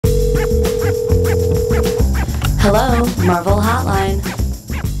Hello, Marvel Hotline.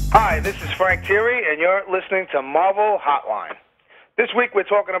 Hi, this is Frank Tieri, and you're listening to Marvel Hotline. This week we're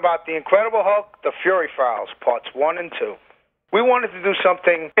talking about The Incredible Hulk, The Fury Files, Parts 1 and 2. We wanted to do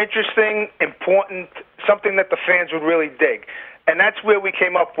something interesting, important, something that the fans would really dig. And that's where we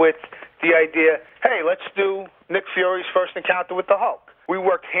came up with the idea, hey, let's do Nick Fury's first encounter with the Hulk. We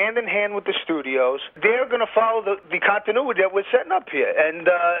worked hand in hand with the studios. They're going to follow the continuity that we're setting up here, and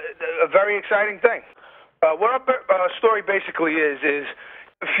a very exciting thing. What our story basically is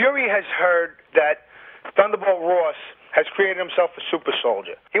Fury has heard that Thunderbolt Ross has created himself a super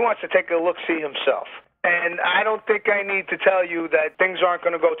soldier. He wants to take a look-see himself. And I don't think I need to tell you that things aren't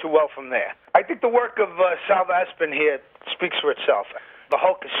going to go too well from there. I think the work of Sal Aspen here speaks for itself. The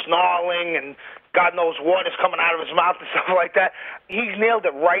Hulk is snarling, and God knows water's coming out of his mouth and stuff like that. He's nailed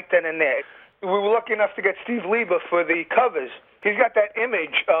it right then and there. We were lucky enough to get Steve Lieber for the covers. He's got that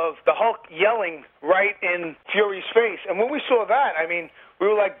image of the Hulk yelling right in Fury's face. And when we saw that, I mean, we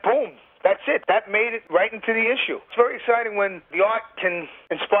were like, boom, that's it. That made it right into the issue. It's very exciting when the art can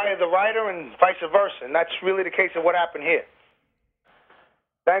inspire the writer and vice versa. And that's really the case of what happened here.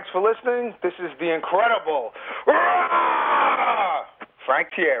 Thanks for listening. This is the incredible Frank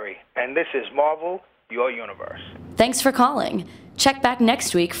Tieri. And this is Marvel, Your Universe. Thanks for calling. Check back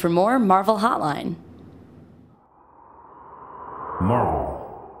next week for more Marvel Hotline.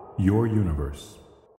 Marvel, Your Universe.